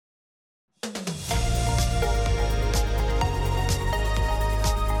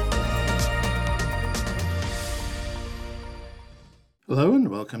Hello and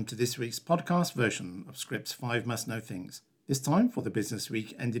welcome to this week's podcast version of Scrip's 5 Must Know Things. This time for the business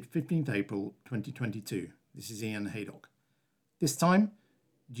week ended 15th April 2022. This is Ian Haydock. This time,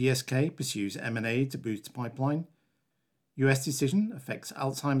 GSK pursues M&A to boost pipeline. US decision affects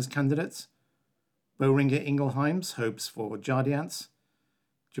Alzheimer's candidates. Boehringer Ingelheim's hopes for Jardiance.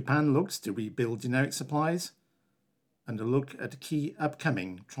 Japan looks to rebuild generic supplies. And a look at key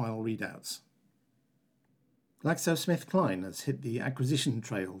upcoming trial readouts. GlaxoSmithKline has hit the acquisition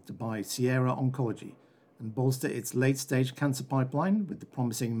trail to buy Sierra Oncology and bolster its late-stage cancer pipeline with the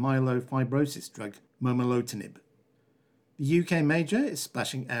promising myelofibrosis drug momelotinib. The UK major is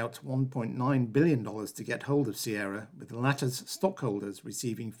splashing out $1.9 billion to get hold of Sierra, with the latter's stockholders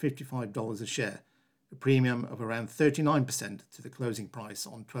receiving $55 a share, a premium of around 39% to the closing price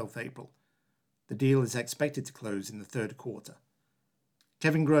on 12th April. The deal is expected to close in the third quarter.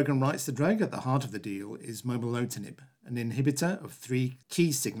 Kevin Grogan writes the drug at the heart of the deal is momelotinib, an inhibitor of three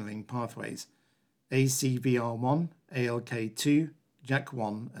key signaling pathways, ACVR1, ALK2,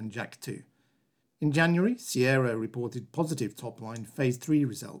 JAK1 and JAK2. In January, Sierra reported positive top-line Phase 3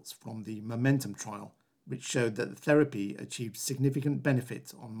 results from the Momentum trial, which showed that the therapy achieved significant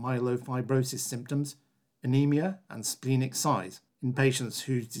benefit on myelofibrosis symptoms, anemia and splenic size in patients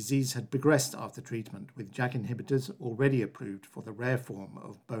whose disease had progressed after treatment with JAK inhibitors already approved for the rare form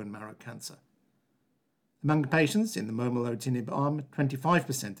of bone marrow cancer. Among patients in the momelotinib arm,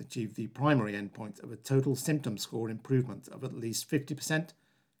 25% achieved the primary endpoint of a total symptom score improvement of at least 50%,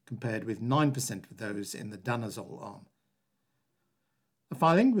 compared with 9% of those in the danazol arm. A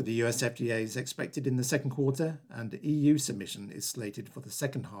filing with the US FDA is expected in the second quarter, and EU submission is slated for the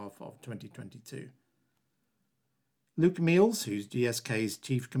second half of 2022. Luke Meals, who's GSK's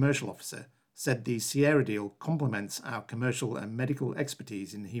Chief Commercial Officer, said the Sierra deal complements our commercial and medical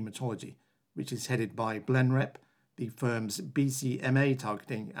expertise in hematology, which is headed by Blenrep, the firm's BCMA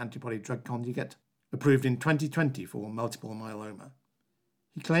targeting antibody drug conjugate, approved in 2020 for multiple myeloma.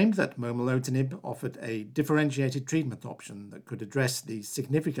 He claimed that momelotinib offered a differentiated treatment option that could address the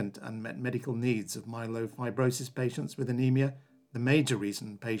significant unmet medical needs of myelofibrosis patients with anemia, the major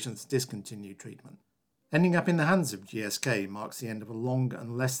reason patients discontinue treatment. Ending up in the hands of GSK marks the end of a long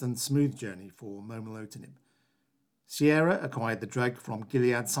and less than smooth journey for momelotinib. Sierra acquired the drug from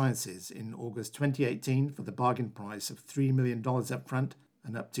Gilead Sciences in August 2018 for the bargain price of $3 million upfront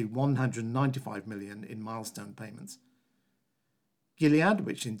and up to $195 million in milestone payments. Gilead,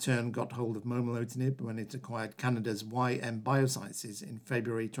 which in turn got hold of momelotinib when it acquired Canada's YM Biosciences in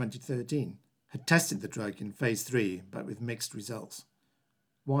February 2013, had tested the drug in Phase 3 but with mixed results.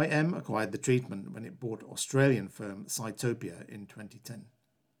 YM acquired the treatment when it bought Australian firm Cytopia in 2010.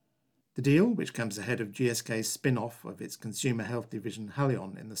 The deal, which comes ahead of GSK's spin-off of its consumer health division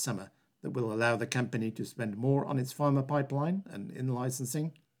Haleon in the summer, that will allow the company to spend more on its pharma pipeline and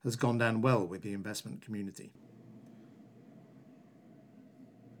in-licensing, has gone down well with the investment community.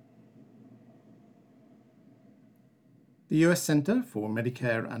 The US Centre for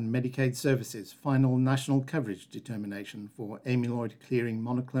Medicare and Medicaid Services' final national coverage determination for amyloid-clearing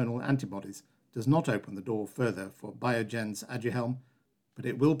monoclonal antibodies does not open the door further for Biogen's Aduhelm, but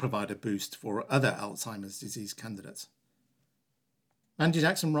it will provide a boost for other Alzheimer's disease candidates. Andy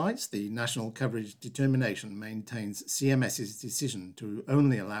Jackson writes, the national coverage determination maintains CMS's decision to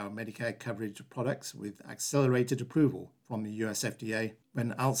only allow Medicare coverage of products with accelerated approval from the US FDA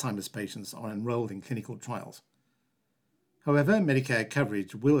when Alzheimer's patients are enrolled in clinical trials. However, Medicare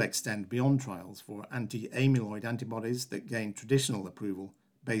coverage will extend beyond trials for anti-amyloid antibodies that gain traditional approval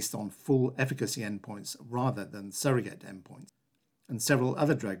based on full efficacy endpoints rather than surrogate endpoints, and several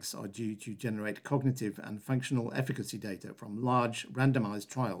other drugs are due to generate cognitive and functional efficacy data from large randomized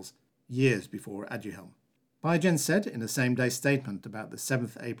trials years before Aduhelm. Biogen said in a same-day statement about the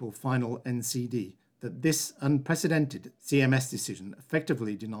 7th April final NCD that this unprecedented CMS decision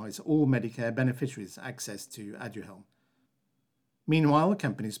effectively denies all Medicare beneficiaries access to Aduhelm. Meanwhile, the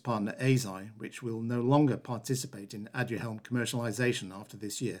company's partner Eisai, which will no longer participate in Aduhelm commercialization after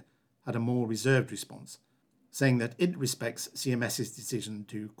this year, had a more reserved response, saying that it respects CMS's decision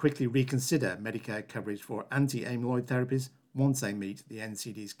to quickly reconsider Medicare coverage for anti-amyloid therapies once they meet the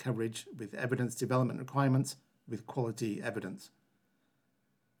NCD's coverage with evidence development requirements with quality evidence.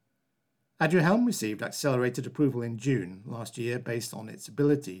 Aduhelm received accelerated approval in June last year based on its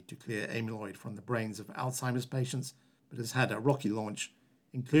ability to clear amyloid from the brains of Alzheimer's patients, but has had a rocky launch,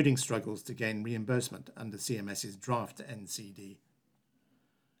 including struggles to gain reimbursement under CMS's draft NCD.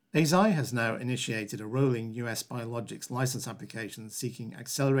 Eisai has now initiated a rolling US biologics license application seeking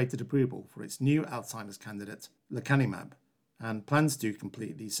accelerated approval for its new Alzheimer's candidate, lecanemab, and plans to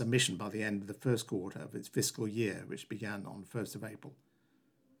complete the submission by the end of the first quarter of its fiscal year, which began on 1st of April.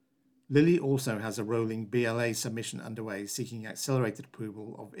 Lilly also has a rolling BLA submission underway seeking accelerated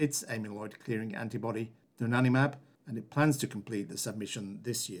approval of its amyloid-clearing antibody, donanemab, and it plans to complete the submission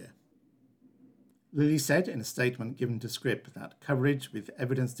this year. Lilly said in a statement given to Scrip that coverage with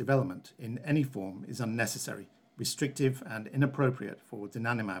evidence development in any form is unnecessary, restrictive, and inappropriate for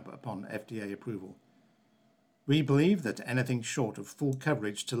donanemab upon FDA approval. We believe that anything short of full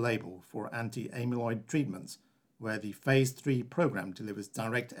coverage to label for anti-amyloid treatments, where the Phase 3 program delivers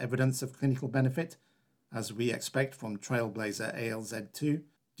direct evidence of clinical benefit, as we expect from Trailblazer ALZ2,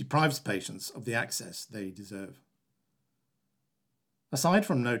 deprives patients of the access they deserve. Aside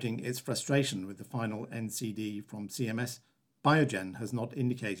from noting its frustration with the final NCD from CMS, Biogen has not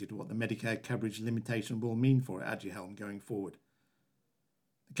indicated what the Medicare coverage limitation will mean for Aduhelm going forward.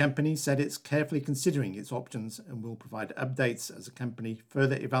 The company said it's carefully considering its options and will provide updates as the company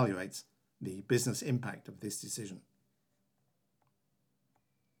further evaluates the business impact of this decision.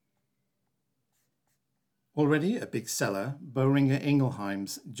 Already a big seller, Boehringer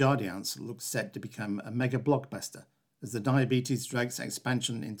Ingelheim's Jardiance looks set to become a mega blockbuster as the diabetes drug's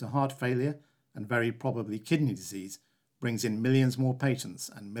expansion into heart failure and very probably kidney disease brings in millions more patients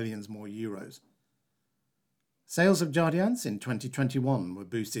and millions more euros. Sales of Jardiance in 2021 were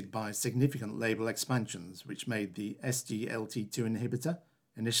boosted by significant label expansions, which made the SGLT2 inhibitor,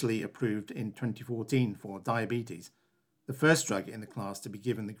 initially approved in 2014 for diabetes, the first drug in the class to be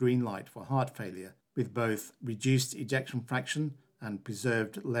given the green light for heart failure with both reduced ejection fraction and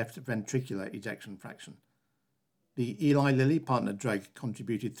preserved left ventricular ejection fraction. The Eli Lilly partner drug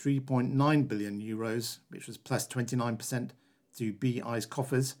contributed 3.9 billion euros, which was plus 29%, to BI's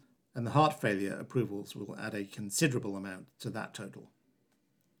coffers, and the heart failure approvals will add a considerable amount to that total.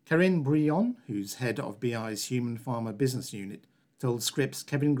 Karin Brion, who's head of BI's Human Pharma Business Unit, told Scrip's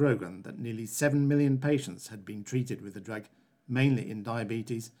Kevin Grogan that nearly 7 million patients had been treated with the drug, mainly in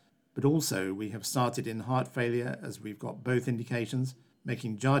diabetes, but also we have started in heart failure as we've got both indications,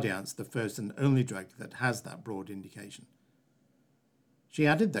 making Jardiance the first and only drug that has that broad indication. She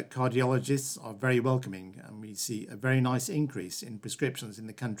added that cardiologists are very welcoming and we see a very nice increase in prescriptions in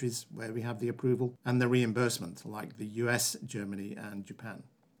the countries where we have the approval and the reimbursement, like the US, Germany and Japan.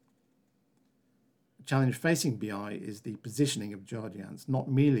 The challenge facing BI is the positioning of Jardiance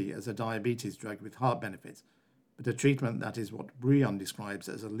not merely as a diabetes drug with heart benefits, but a treatment that is what Brion describes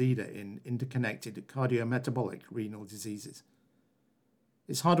as a leader in interconnected cardiometabolic renal diseases.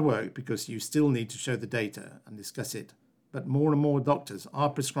 It's hard work because you still need to show the data and discuss it, but more and more doctors are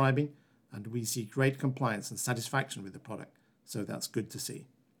prescribing and we see great compliance and satisfaction with the product, so that's good to see.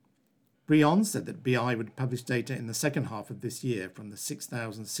 Brion said that BI would publish data in the second half of this year from the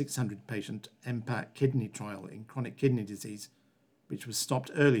 6,600 patient MPACT kidney trial in chronic kidney disease, which was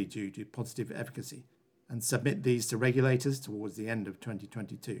stopped early due to positive efficacy, and submit these to regulators towards the end of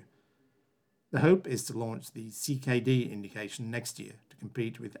 2022. The hope is to launch the CKD indication next year to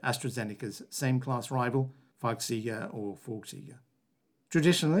compete with AstraZeneca's same-class rival, Farxiga or Forxiga.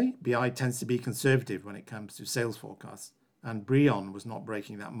 Traditionally, BI tends to be conservative when it comes to sales forecasts, and Brion was not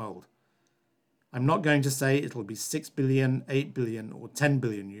breaking that mold. I'm not going to say it'll be 6 billion, 8 billion or 10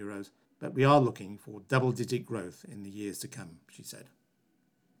 billion euros, but we are looking for double-digit growth in the years to come, she said.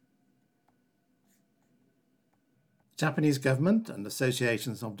 The Japanese government and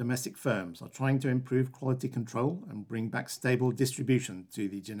associations of domestic firms are trying to improve quality control and bring back stable distribution to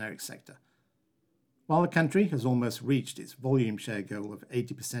the generic sector. While the country has almost reached its volume share goal of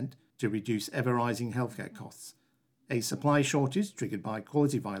 80% to reduce ever-rising healthcare costs, a supply shortage triggered by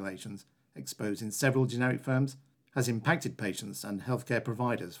quality violations exposed in several generic firms has impacted patients and healthcare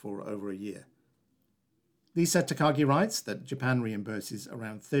providers for over a year. Lisa Takagi writes that Japan reimburses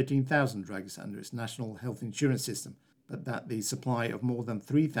around 13,000 drugs under its national health insurance system, but that the supply of more than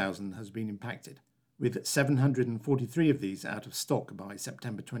 3,000 has been impacted, with 743 of these out of stock by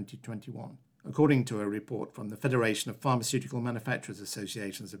September 2021, according to a report from the Federation of Pharmaceutical Manufacturers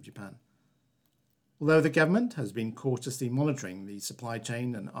Associations of Japan. Although the government has been cautiously monitoring the supply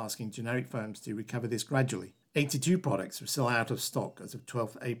chain and asking generic firms to recover this gradually, 82 products were still out of stock as of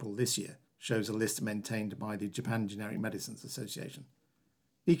 12th April this year, shows a list maintained by the Japan Generic Medicines Association.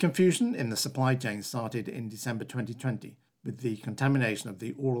 The confusion in the supply chain started in December 2020 with the contamination of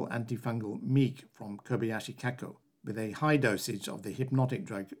the oral antifungal Meek from Kobayashi Kako with a high dosage of the hypnotic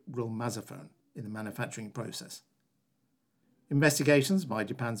drug Rilmazafone in the manufacturing process. Investigations by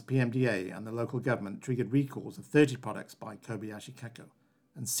Japan's PMDA and the local government triggered recalls of 30 products by Kobayashi Kako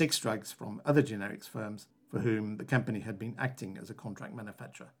and 6 drugs from other generics firms for whom the company had been acting as a contract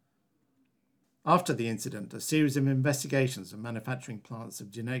manufacturer. After the incident, a series of investigations of manufacturing plants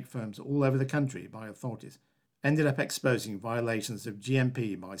of generic firms all over the country by authorities ended up exposing violations of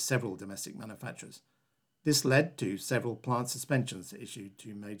GMP by several domestic manufacturers. This led to several plant suspensions issued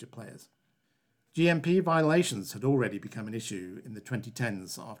to major players. GMP violations had already become an issue in the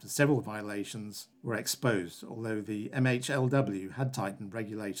 2010s after several violations were exposed, although the MHLW had tightened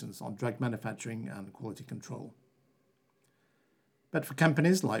regulations on drug manufacturing and quality control. But for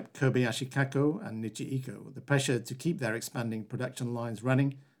companies like Kobayashi Kako and Nichi-Iko, the pressure to keep their expanding production lines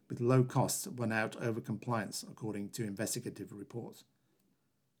running with low costs won out over compliance, according to investigative reports.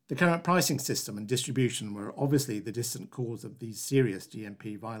 The current pricing system and distribution were obviously the distant cause of these serious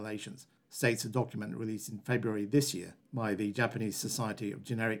GMP violations, states a document released in February this year by the Japanese Society of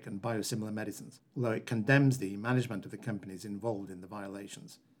Generic and Biosimilar Medicines, although it condemns the management of the companies involved in the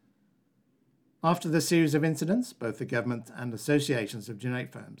violations. After the series of incidents, both the government and associations of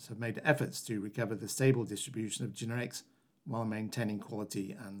generic firms have made efforts to recover the stable distribution of generics while maintaining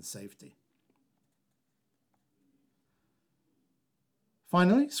quality and safety.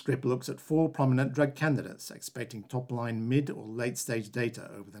 Finally, Scrip looks at 4 prominent drug candidates, expecting top-line mid- or late-stage data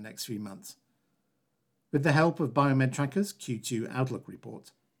over the next few months. With the help of Biomed Tracker's Q2 Outlook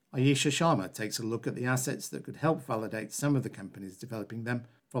report, Ayesha Sharma takes a look at the assets that could help validate some of the companies developing them,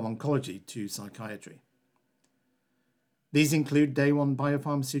 from oncology to psychiatry. These include Day One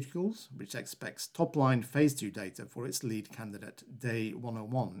Biopharmaceuticals, which expects top-line Phase 2 data for its lead candidate, Day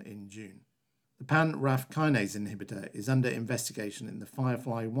 101, in June. The pan-RAF kinase inhibitor is under investigation in the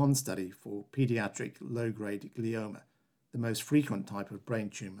Firefly-1 study for pediatric low-grade glioma, the most frequent type of brain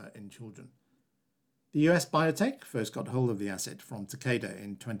tumour in children. The US biotech first got hold of the asset from Takeda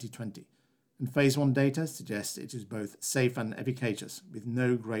in 2020, and Phase 1 data suggests it is both safe and efficacious, with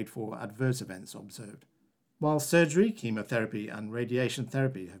no Grade 4 adverse events observed. While surgery, chemotherapy, and radiation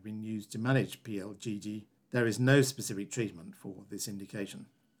therapy have been used to manage PLGG, there is no specific treatment for this indication.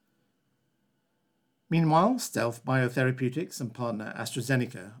 Meanwhile, Stealth Biotherapeutics and partner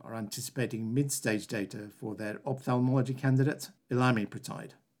AstraZeneca are anticipating mid-stage data for their ophthalmology candidate,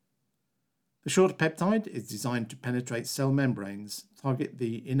 Elamitretide. The short peptide is designed to penetrate cell membranes, target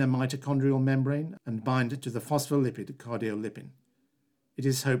the inner mitochondrial membrane, and bind to the phospholipid cardiolipin. It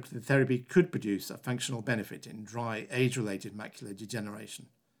is hoped the therapy could produce a functional benefit in dry, age-related macular degeneration.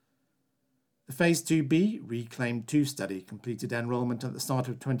 The Phase 2b RECLAIM-2 study completed enrollment at the start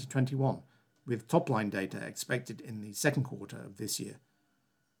of 2021, with top-line data expected in the second quarter of this year.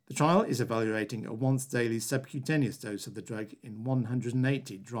 The trial is evaluating a once-daily subcutaneous dose of the drug in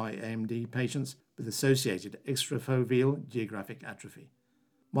 180 dry AMD patients with associated extrafoveal geographic atrophy.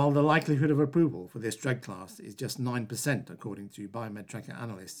 While the likelihood of approval for this drug class is just 9%, according to Biomed Tracker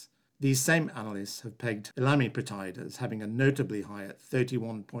analysts, these same analysts have pegged Elamitretide as having a notably higher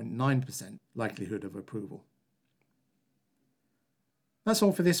 31.9% likelihood of approval. That's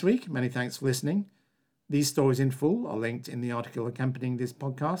all for this week. Many thanks for listening. These stories in full are linked in the article accompanying this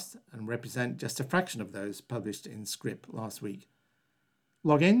podcast and represent just a fraction of those published in Scrip last week.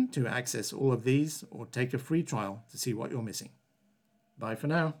 Log in to access all of these or take a free trial to see what you're missing. Bye for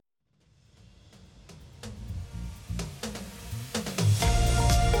now.